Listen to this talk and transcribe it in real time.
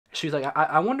she was like,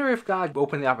 I wonder if God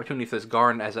opened the opportunity for this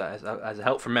garden as a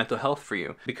help for mental health for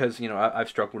you, because you know I've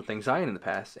struggled with anxiety in the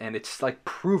past, and it's like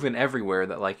proven everywhere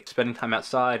that like spending time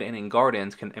outside and in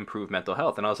gardens can improve mental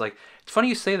health. And I was like, it's funny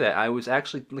you say that. I was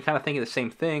actually kind of thinking the same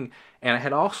thing, and I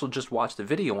had also just watched a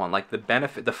video on like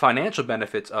the financial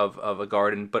benefits of a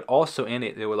garden, but also in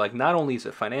it they were like, not only is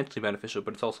it financially beneficial,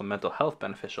 but it's also mental health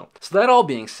beneficial. So that all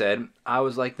being said, I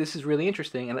was like, this is really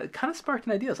interesting, and it kind of sparked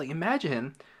an idea. I was like,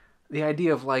 imagine the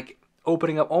idea of like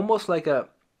opening up almost like a,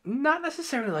 not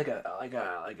necessarily like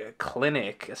a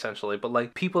clinic essentially, but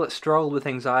like people that struggle with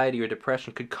anxiety or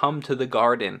depression could come to the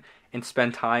garden and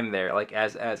spend time there, like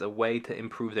as a way to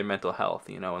improve their mental health,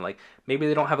 you know. And like maybe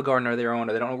they don't have a garden of their own,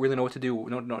 or they don't really know what to do,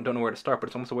 don't know where to start, but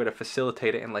it's almost a way to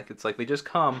facilitate it. And like it's like they just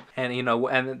come and you know,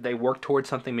 and they work towards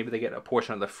something. Maybe they get a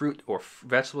portion of the fruit or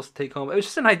vegetables to take home. It was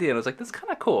just an idea, and I was like, that's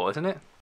kind of cool, isn't it?